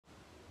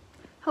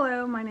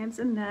Hello, my name's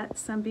Annette,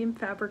 Sunbeam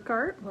Fabric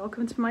Art.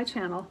 Welcome to my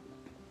channel.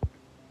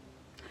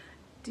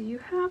 Do you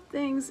have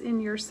things in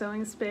your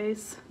sewing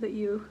space that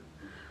you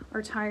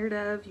are tired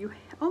of? You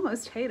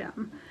almost hate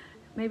them.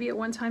 Maybe at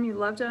one time you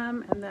loved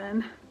them, and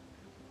then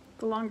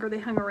the longer they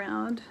hung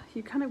around,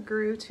 you kind of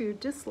grew to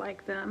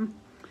dislike them,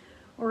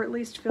 or at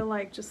least feel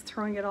like just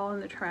throwing it all in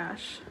the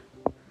trash.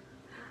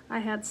 I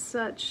had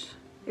such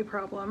a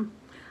problem.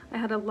 I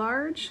had a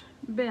large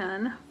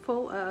bin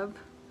full of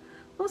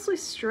mostly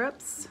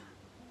strips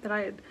that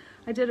I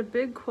did a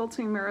big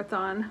quilting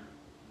marathon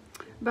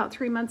about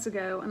 3 months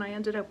ago, and I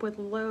ended up with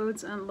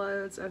loads and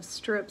loads of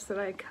strips that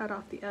I cut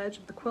off the edge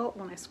of the quilt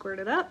when I squared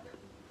it up.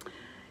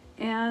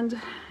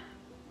 And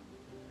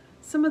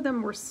some of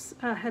them were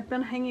had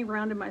been hanging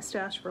around in my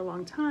stash for a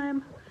long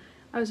time.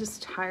 I was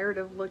just tired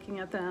of looking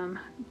at them.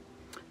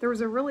 There was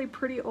a really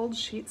pretty old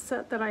sheet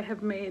set that I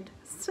have made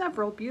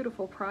several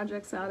beautiful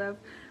projects out of,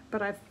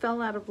 but I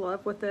fell out of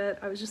love with it.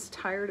 I was just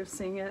tired of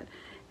seeing it,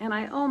 and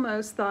I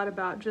almost thought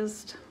about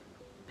just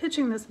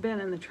pitching this bin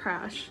in the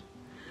trash.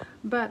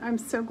 But I'm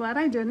so glad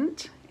I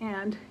didn't,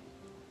 and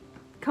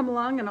come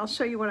along and I'll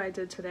show you what I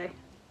did today.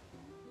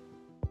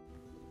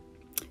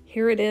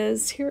 Here it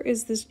is. Here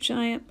is this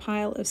giant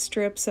pile of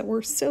strips that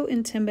were so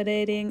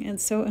intimidating and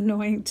so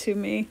annoying to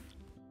me.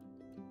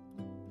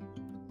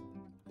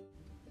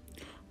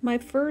 My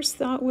first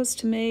thought was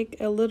to make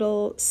a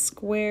little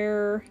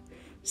square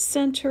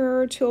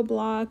center to a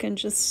block and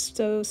just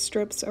sew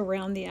strips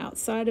around the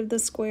outside of the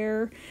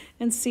square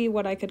and see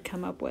what I could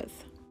come up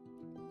with.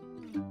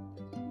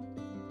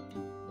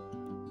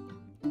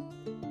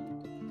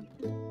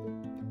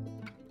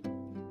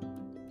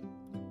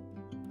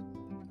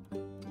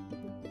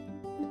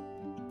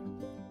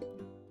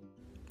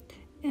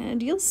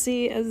 And you'll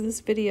see as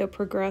this video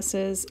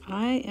progresses,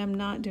 I am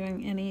not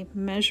doing any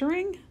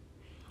measuring.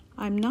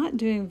 I'm not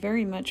doing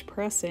very much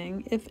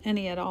pressing, if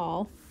any at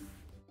all.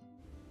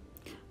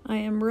 I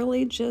am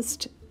really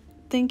just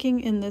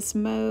thinking in this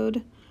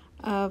mode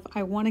of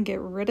I want to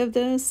get rid of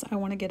this, I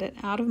want to get it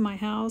out of my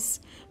house,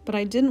 but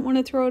I didn't want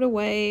to throw it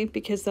away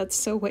because that's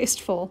so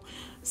wasteful.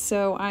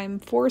 So I'm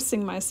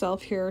forcing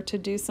myself here to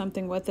do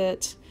something with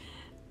it,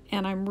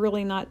 and I'm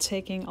really not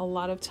taking a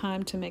lot of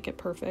time to make it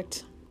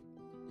perfect.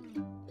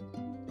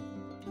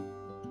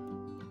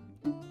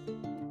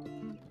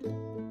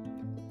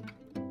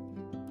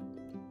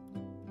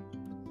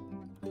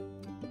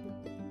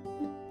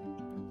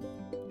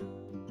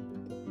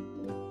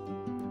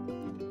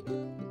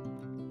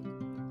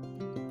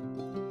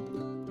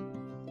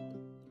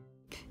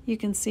 You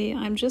can see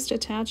I'm just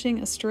attaching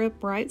a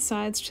strip right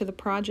sides to the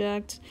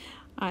project.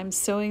 I'm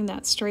sewing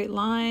that straight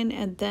line,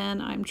 and then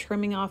I'm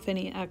trimming off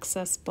any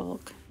excess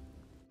bulk.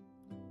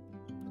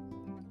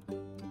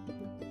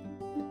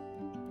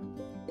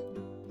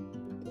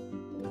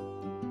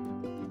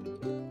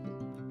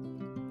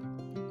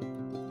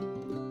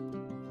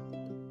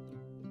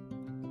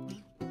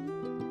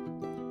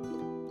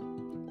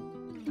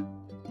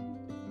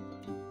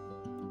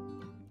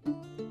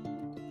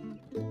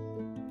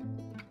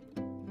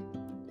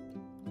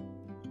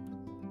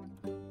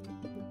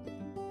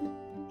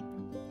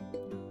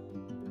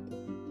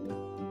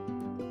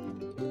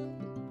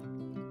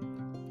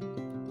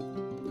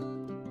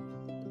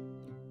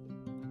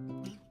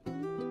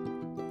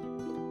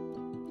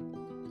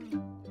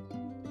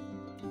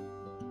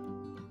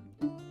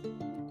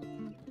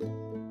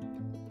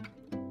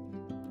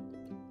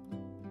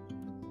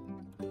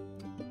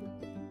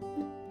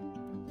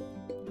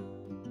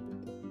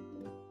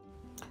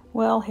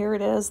 Well, here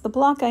it is, the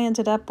block I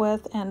ended up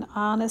with, and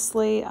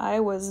honestly, I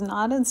was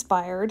not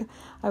inspired.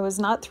 I was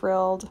not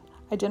thrilled.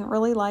 I didn't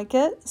really like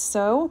it,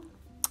 so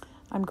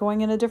I'm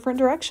going in a different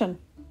direction.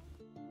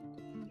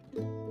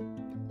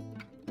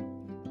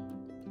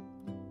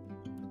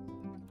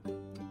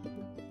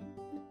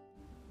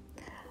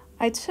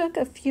 I took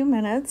a few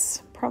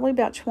minutes, probably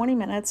about 20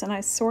 minutes, and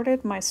I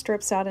sorted my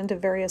strips out into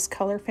various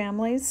color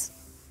families.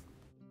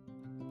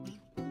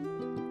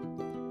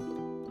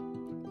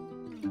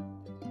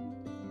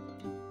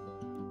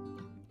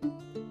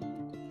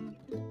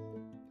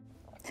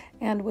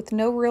 And with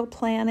no real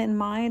plan in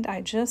mind,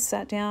 I just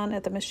sat down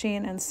at the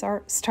machine and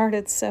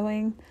started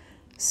sewing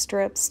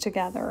strips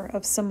together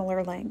of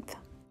similar length.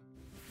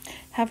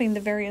 Having the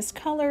various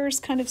colors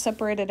kind of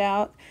separated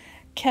out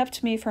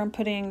kept me from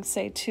putting,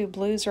 say, two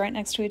blues right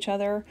next to each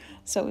other,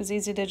 so it was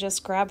easy to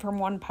just grab from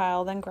one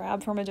pile, then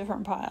grab from a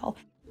different pile.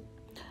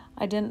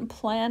 I didn't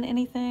plan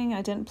anything.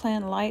 I didn't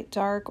plan light,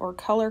 dark, or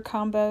color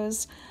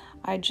combos.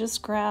 I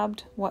just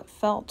grabbed what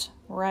felt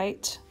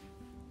right.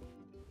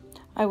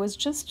 I was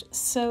just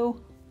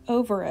so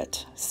over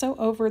it, so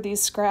over these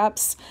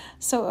scraps,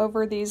 so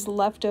over these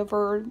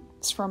leftovers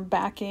from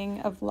backing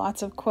of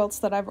lots of quilts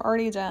that I've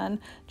already done,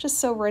 just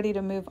so ready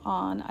to move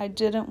on. I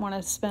didn't want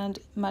to spend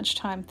much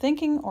time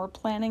thinking or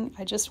planning.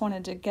 I just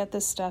wanted to get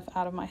this stuff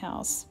out of my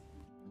house.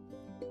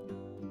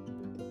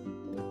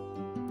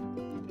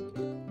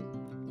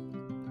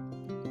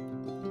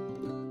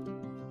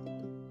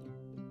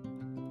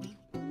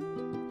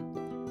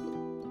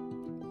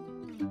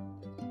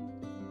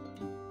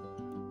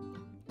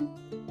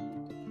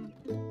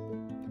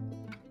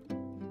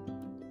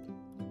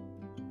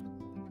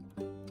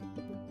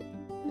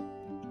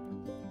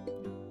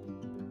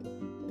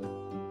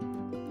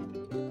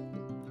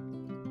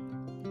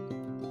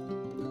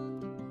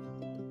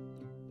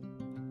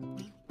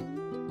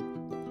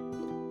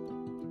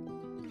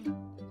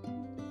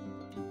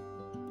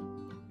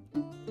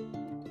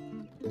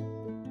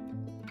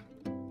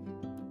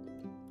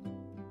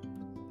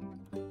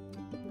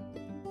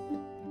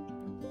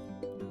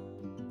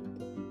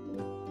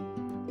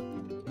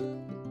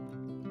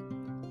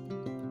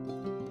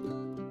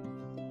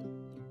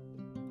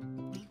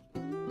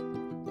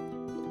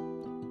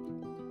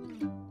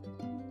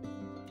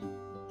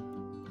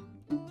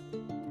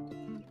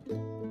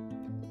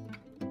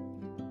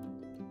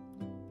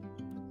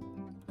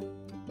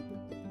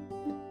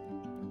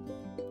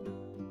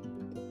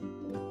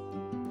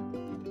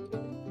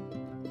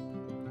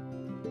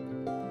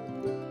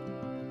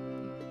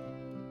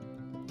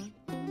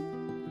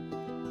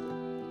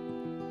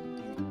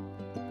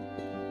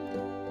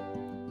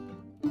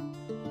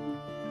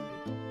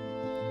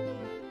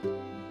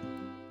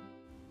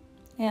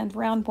 And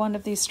round one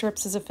of these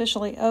strips is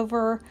officially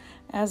over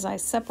as I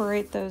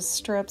separate those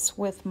strips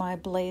with my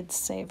blade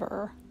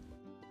saver.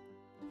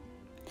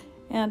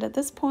 And at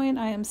this point,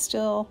 I am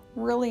still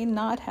really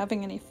not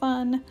having any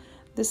fun.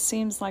 This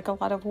seems like a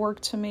lot of work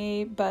to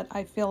me, but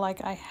I feel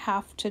like I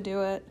have to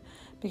do it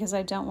because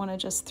I don't want to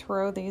just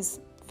throw these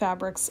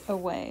fabrics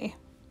away.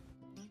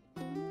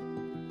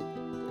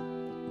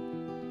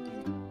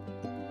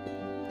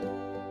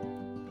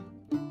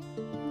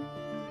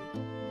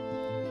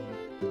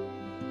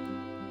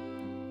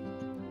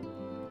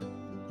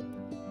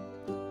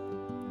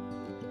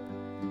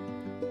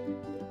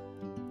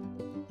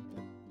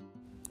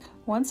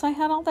 Once I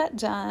had all that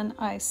done,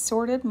 I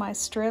sorted my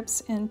strips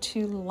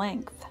into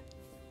length.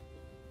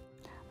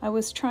 I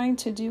was trying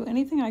to do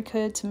anything I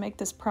could to make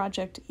this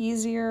project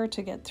easier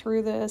to get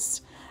through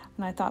this,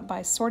 and I thought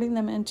by sorting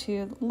them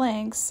into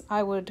lengths,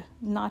 I would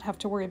not have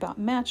to worry about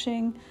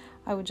matching.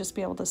 I would just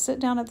be able to sit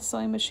down at the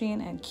sewing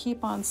machine and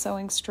keep on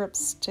sewing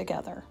strips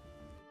together.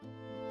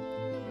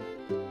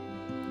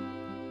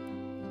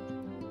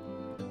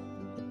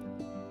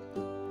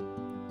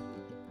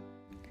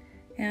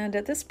 And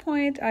at this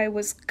point, I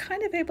was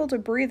kind of able to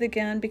breathe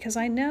again because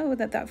I know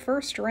that that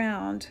first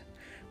round,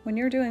 when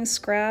you're doing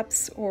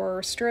scraps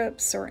or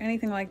strips or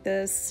anything like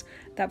this,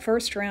 that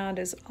first round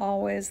is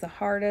always the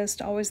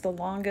hardest, always the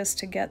longest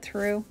to get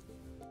through.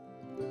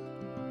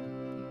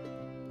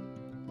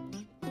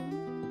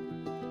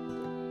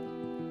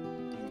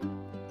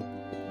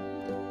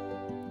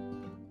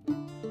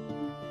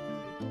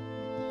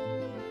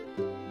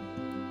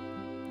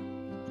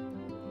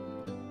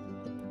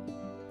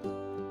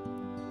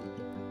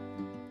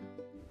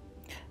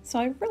 So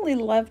I really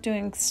love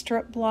doing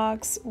strip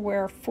blocks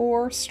where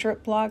 4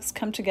 strip blocks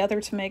come together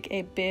to make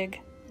a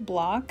big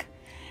block.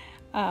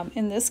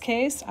 In this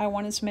case, I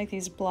wanted to make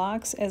these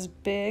blocks as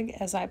big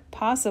as I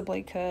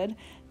possibly could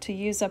to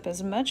use up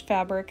as much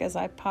fabric as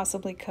I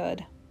possibly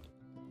could.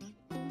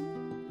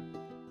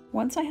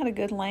 Once I had a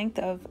good length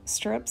of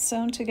strips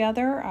sewn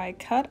together, I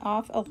cut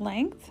off a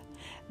length,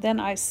 then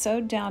I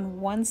sewed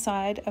down one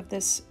side of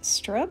this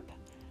strip,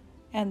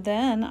 and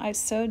then I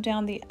sewed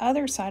down the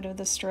other side of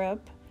the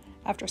strip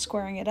after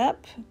squaring it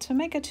up to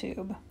make a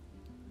tube.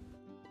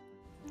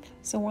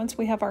 So once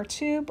we have our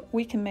tube,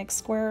 we can make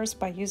squares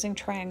by using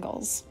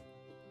triangles.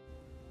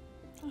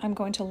 I'm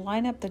going to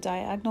line up the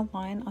diagonal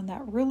line on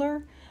that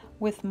ruler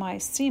with my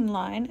seam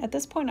line. At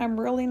this point, I'm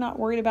really not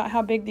worried about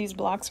how big these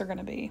blocks are going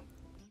to be.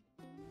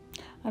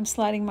 I'm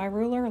sliding my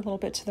ruler a little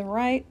bit to the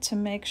right to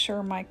make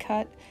sure my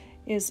cut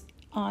is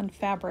on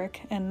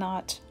fabric and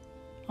not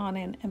on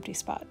an empty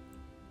spot.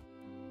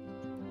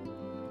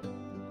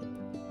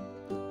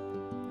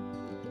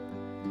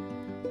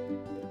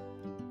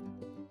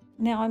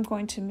 Now I'm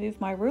going to move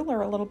my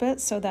ruler a little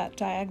bit so that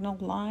diagonal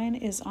line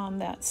is on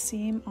that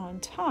seam on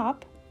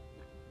top.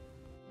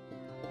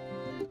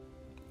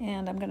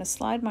 And I'm going to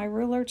slide my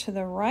ruler to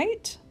the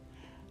right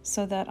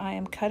so that I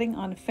am cutting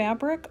on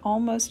fabric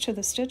almost to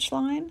the stitch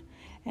line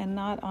and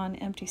not on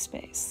empty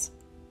space.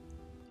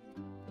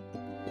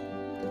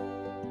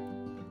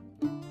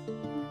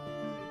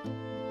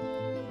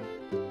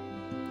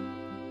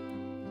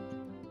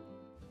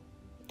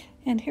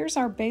 And here's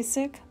our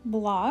basic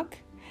block.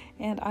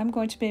 And I'm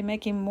going to be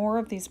making more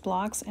of these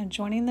blocks and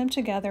joining them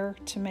together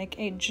to make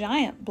a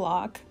giant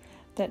block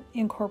that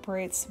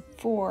incorporates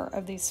 4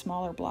 of these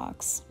smaller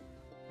blocks.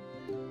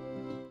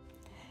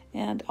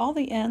 And all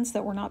the ends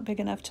that were not big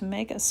enough to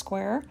make a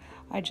square,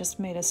 I just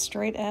made a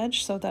straight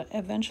edge so that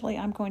eventually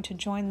I'm going to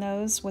join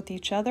those with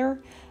each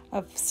other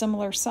of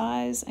similar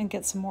size and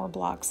get some more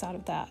blocks out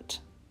of that.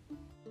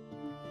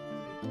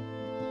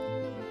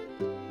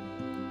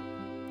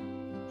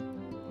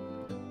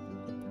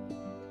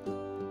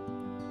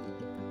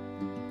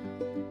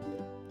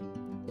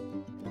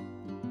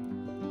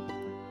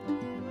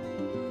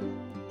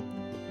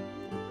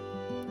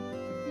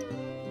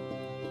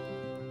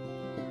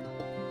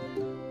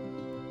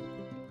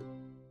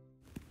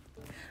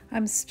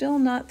 I'm still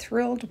not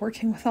thrilled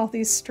working with all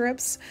these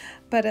strips,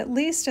 but at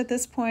least at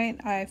this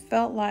point I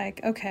felt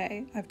like,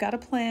 okay, I've got a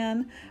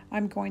plan.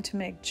 I'm going to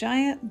make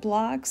giant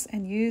blocks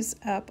and use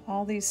up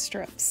all these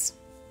strips.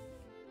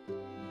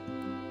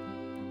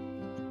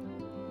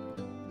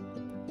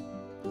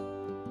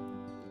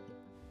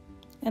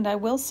 And I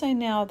will say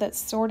now that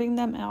sorting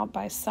them out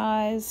by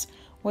size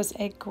was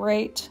a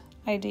great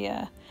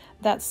idea.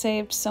 That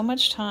saved so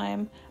much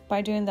time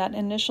by doing that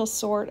initial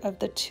sort of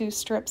the 2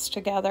 strips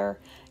together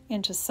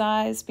into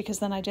size, because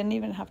then I didn't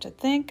even have to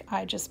think.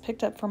 I just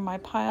picked up from my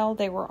pile.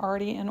 They were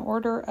already in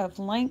order of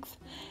length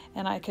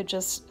and I could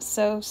just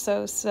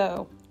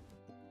sew.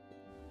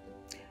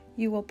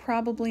 You will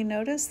probably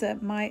notice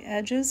that my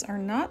edges are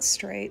not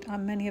straight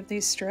on many of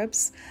these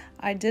strips.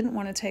 I didn't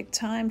want to take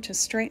time to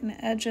straighten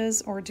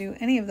edges or do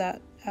any of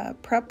that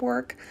prep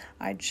work.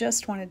 I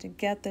just wanted to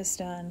get this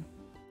done.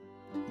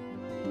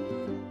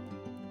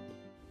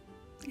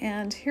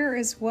 And here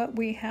is what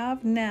we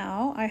have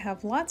now. I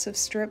have lots of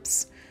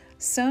strips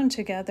sewn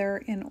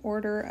together in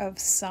order of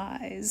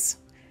size.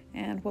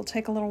 And we'll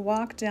take a little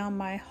walk down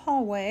my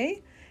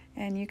hallway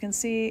And you can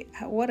see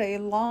what a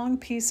long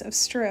piece of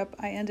strip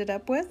I ended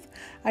up with.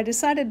 I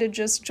decided to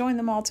just join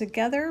them all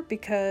together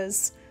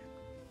because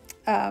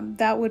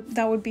that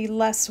would be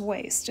less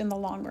waste in the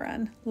long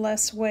run.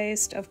 Less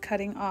waste of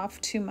cutting off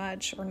too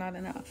much or not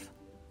enough.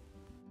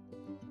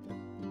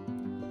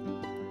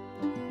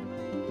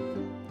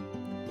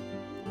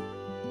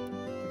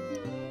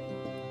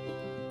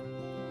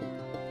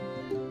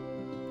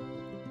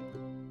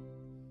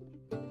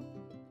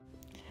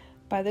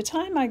 By the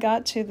time I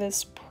got to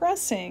this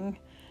pressing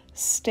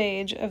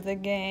stage of the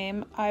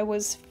game, I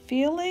was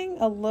feeling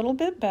a little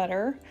bit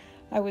better.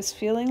 I was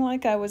feeling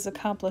like I was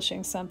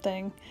accomplishing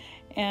something,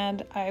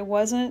 and I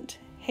wasn't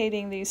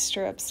hating these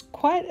strips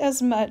quite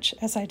as much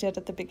as I did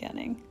at the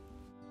beginning.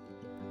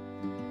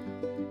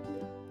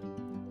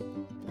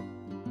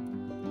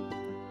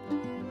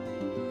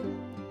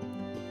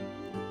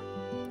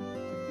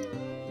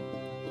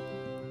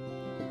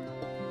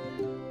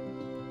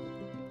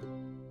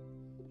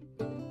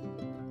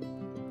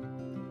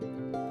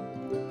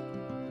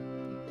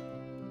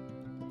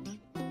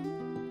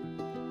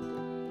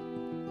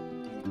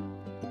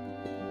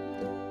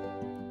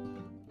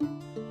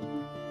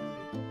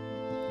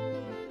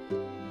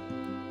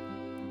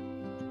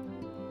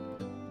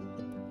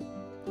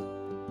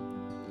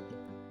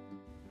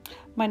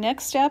 My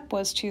next step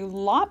was to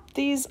lop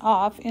these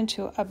off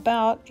into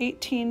about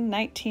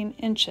 18-19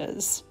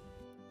 inches.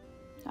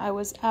 I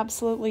was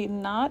absolutely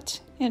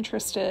not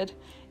interested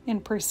in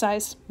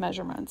precise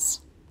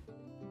measurements.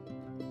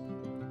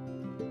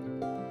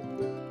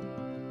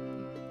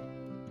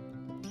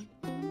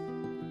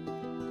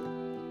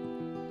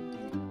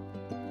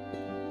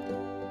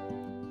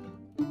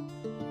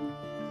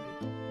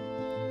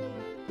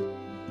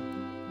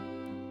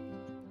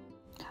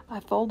 I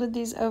folded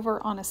these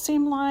over on a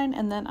seam line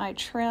and then I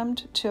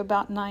trimmed to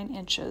about 9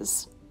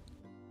 inches.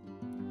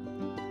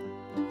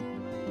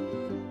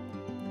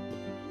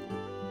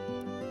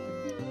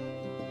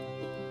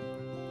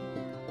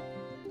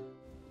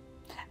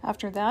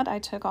 After that, I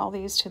took all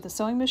these to the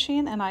sewing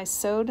machine and I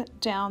sewed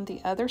down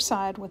the other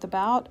side with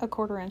about a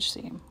 1/4 inch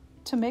seam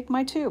to make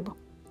my tube.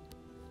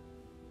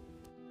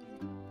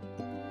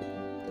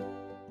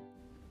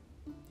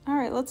 All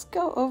right, let's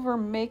go over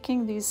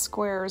making these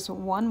squares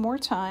one more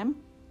time.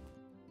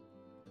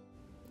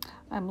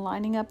 I'm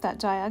lining up that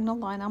diagonal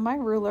line on my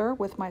ruler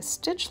with my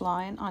stitch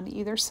line on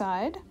either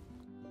side,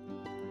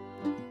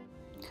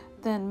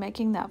 then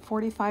making that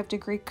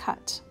 45-degree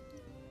cut.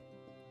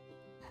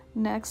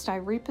 Next, I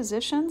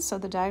reposition so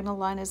the diagonal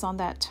line is on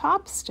that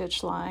top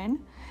stitch line,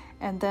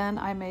 and then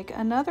I make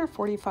another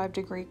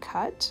 45-degree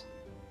cut.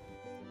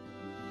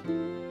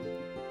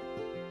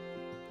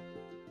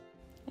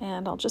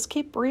 And I'll just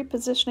keep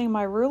repositioning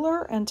my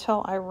ruler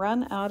until I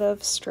run out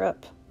of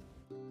strip.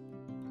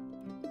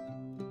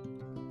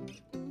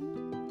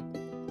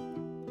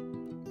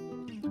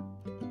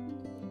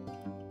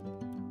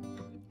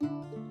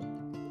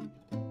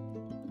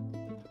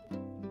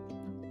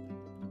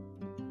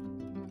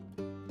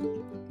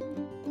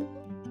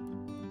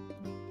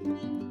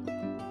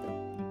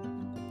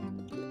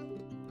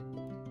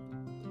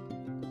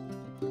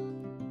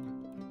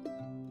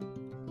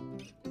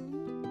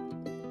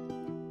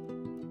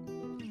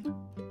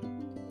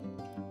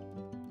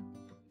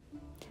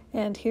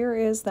 And here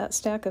is that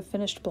stack of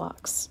finished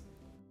blocks.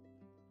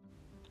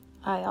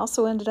 I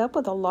also ended up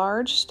with a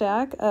large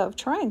stack of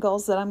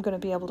triangles that I'm going to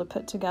be able to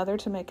put together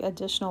to make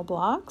additional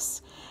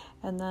blocks.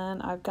 And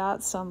then I've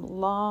got some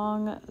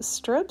long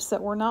strips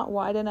that were not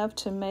wide enough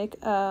to make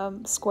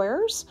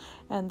squares,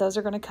 and those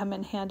are going to come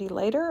in handy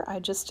later. I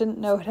just didn't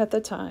know it at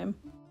the time.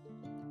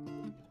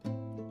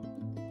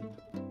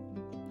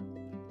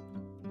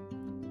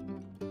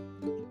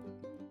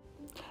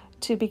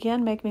 To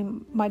begin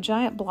making my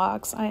giant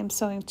blocks, I am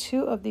sewing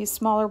 2 of these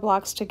smaller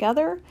blocks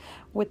together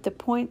with the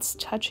points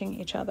touching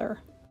each other.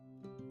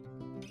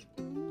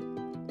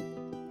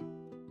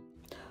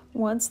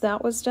 Once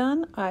that was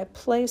done, I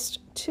placed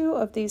 2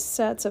 of these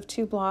sets of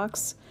 2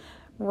 blocks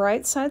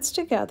right sides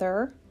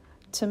together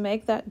to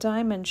make that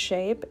diamond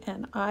shape,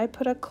 and I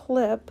put a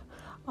clip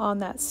on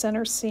that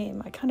center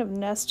seam. I kind of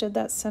nested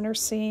that center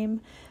seam,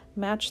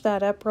 matched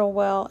that up real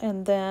well,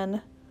 and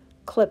then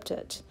clipped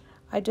it.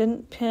 I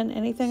didn't pin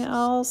anything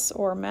else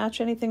or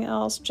match anything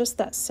else, just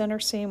that center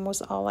seam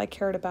was all I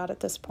cared about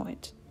at this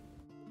point.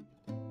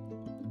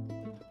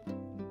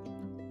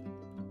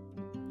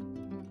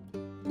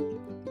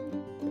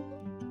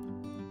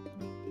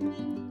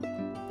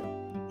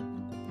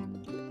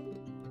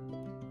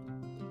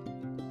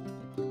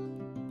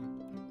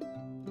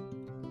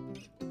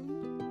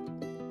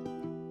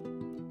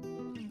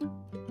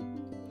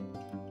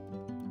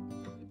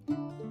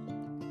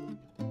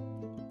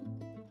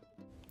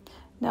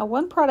 Now,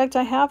 one product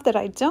I have that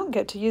I don't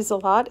get to use a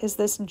lot is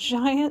this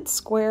giant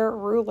square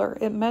ruler.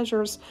 It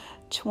measures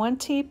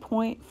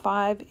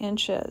 20.5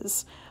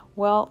 inches.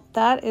 Well,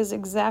 that is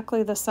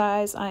exactly the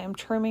size I am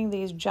trimming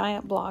these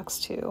giant blocks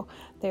to.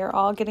 They are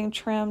all getting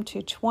trimmed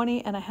to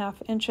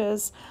 20.5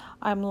 inches.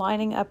 I'm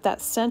lining up that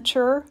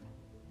center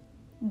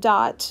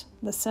dot,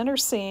 the center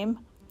seam,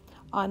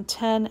 on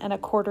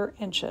 10¼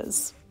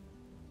 inches.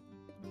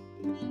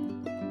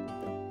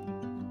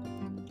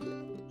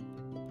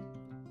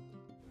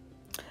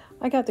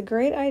 I got the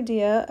great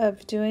idea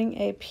of doing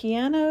a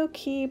piano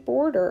key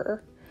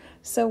border.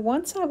 So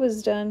once I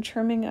was done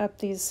trimming up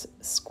these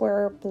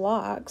square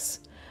blocks,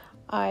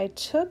 I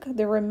took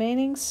the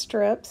remaining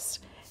strips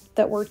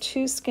that were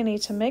too skinny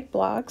to make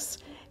blocks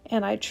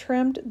and I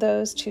trimmed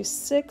those to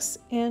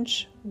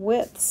 6-inch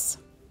widths.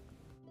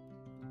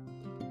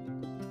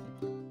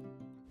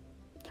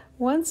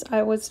 Once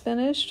I was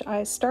finished,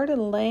 I started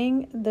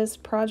laying this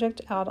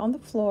project out on the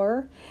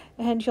floor,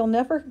 and you'll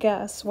never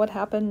guess what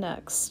happened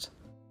next.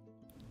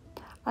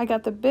 I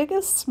got the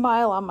biggest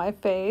smile on my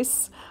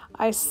face.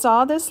 I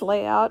saw this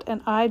layout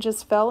and I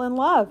just fell in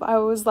love. I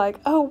was like,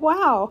 oh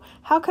wow,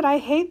 how could I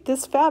hate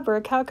this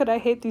fabric? How could I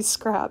hate these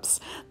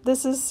scraps?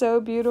 This is so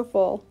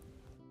beautiful.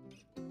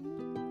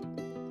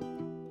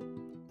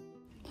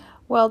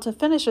 Well, to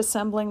finish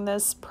assembling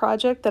this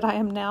project that I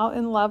am now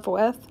in love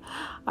with,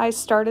 I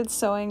started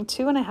sewing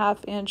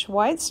 2½-inch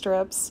white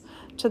strips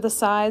to the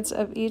sides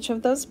of each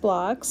of those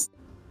blocks.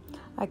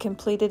 I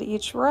completed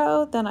each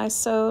row, then I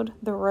sewed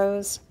the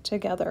rows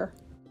together.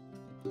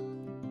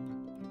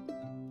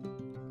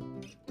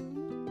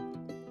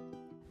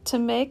 To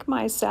make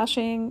my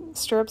sashing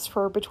strips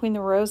for between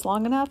the rows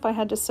long enough, I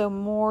had to sew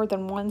more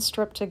than one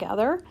strip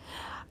together.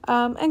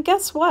 And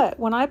guess what?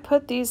 When I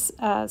put these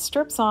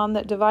strips on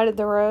that divided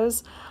the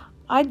rows,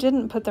 I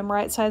didn't put them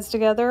right sides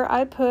together.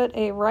 I put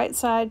a right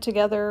side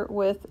together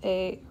with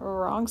a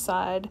wrong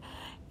side,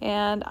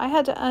 and I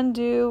had to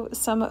undo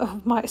some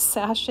of my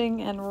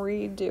sashing and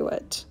redo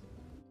it.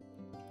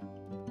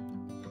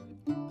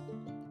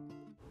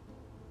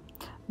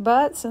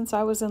 But since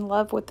I was in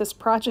love with this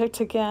project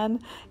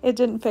again, it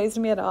didn't faze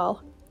me at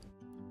all.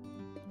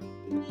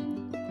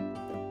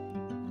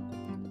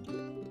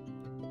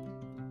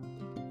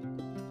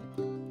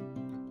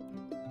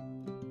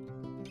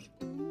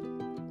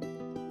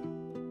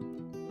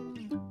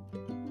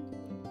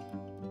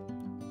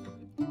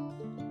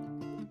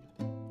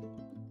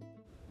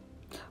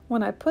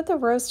 When I put the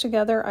rows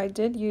together, I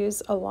did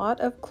use a lot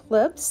of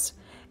clips,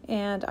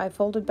 and I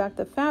folded back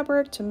the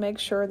fabric to make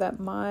sure that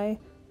my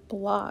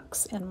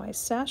blocks and my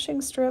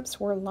sashing strips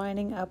were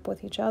lining up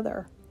with each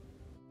other.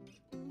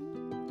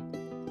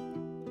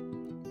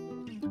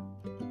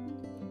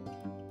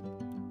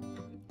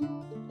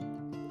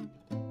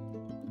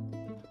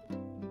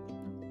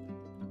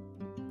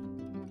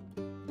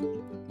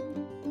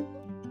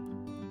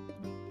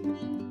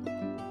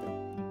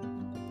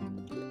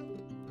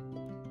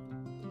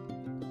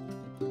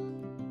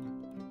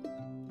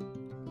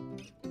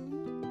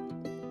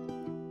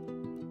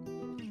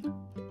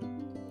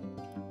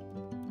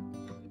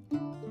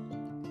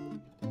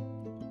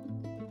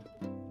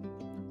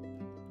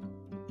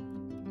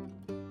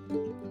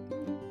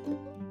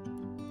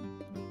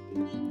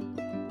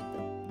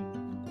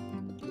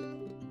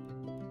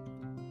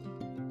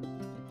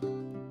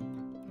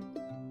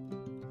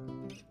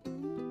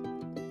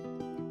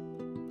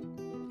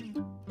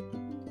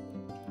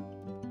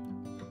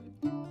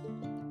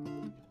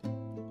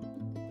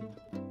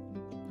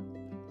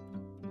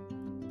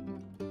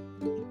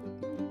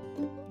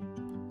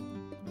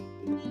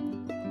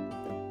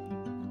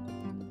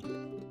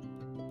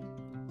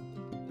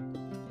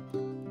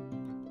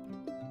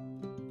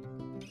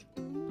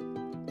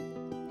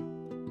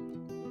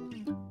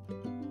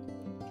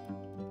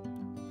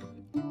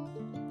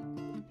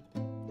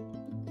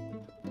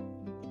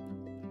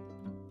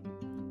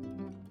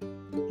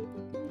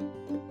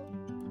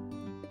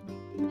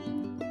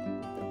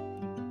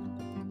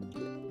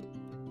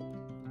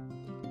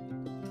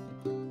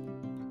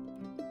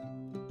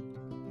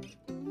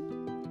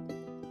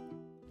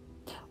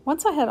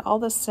 Once I had all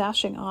the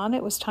sashing on,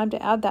 it was time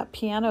to add that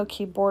piano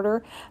key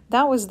border.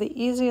 That was the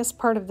easiest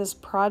part of this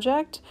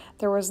project.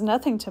 There was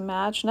nothing to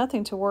match,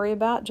 nothing to worry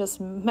about,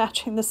 just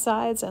matching the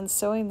sides and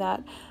sewing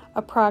that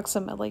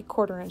approximately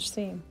 1/4 inch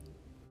seam.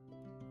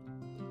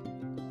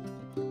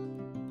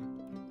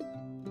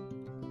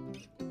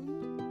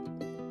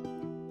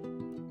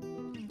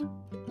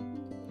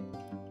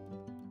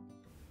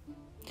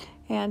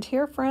 And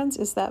here, friends,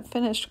 is that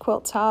finished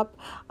quilt top.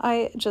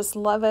 I just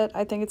love it.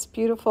 I think it's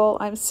beautiful.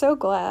 I'm so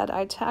glad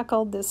I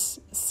tackled this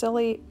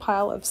silly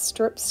pile of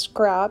strip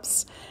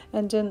scraps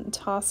and didn't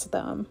toss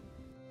them.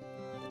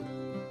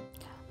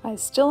 I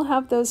still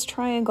have those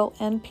triangle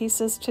end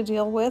pieces to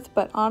deal with,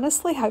 but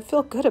honestly, I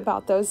feel good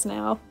about those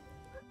now.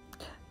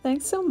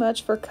 Thanks so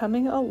much for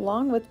coming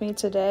along with me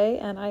today,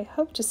 and I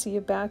hope to see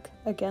you back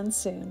again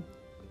soon.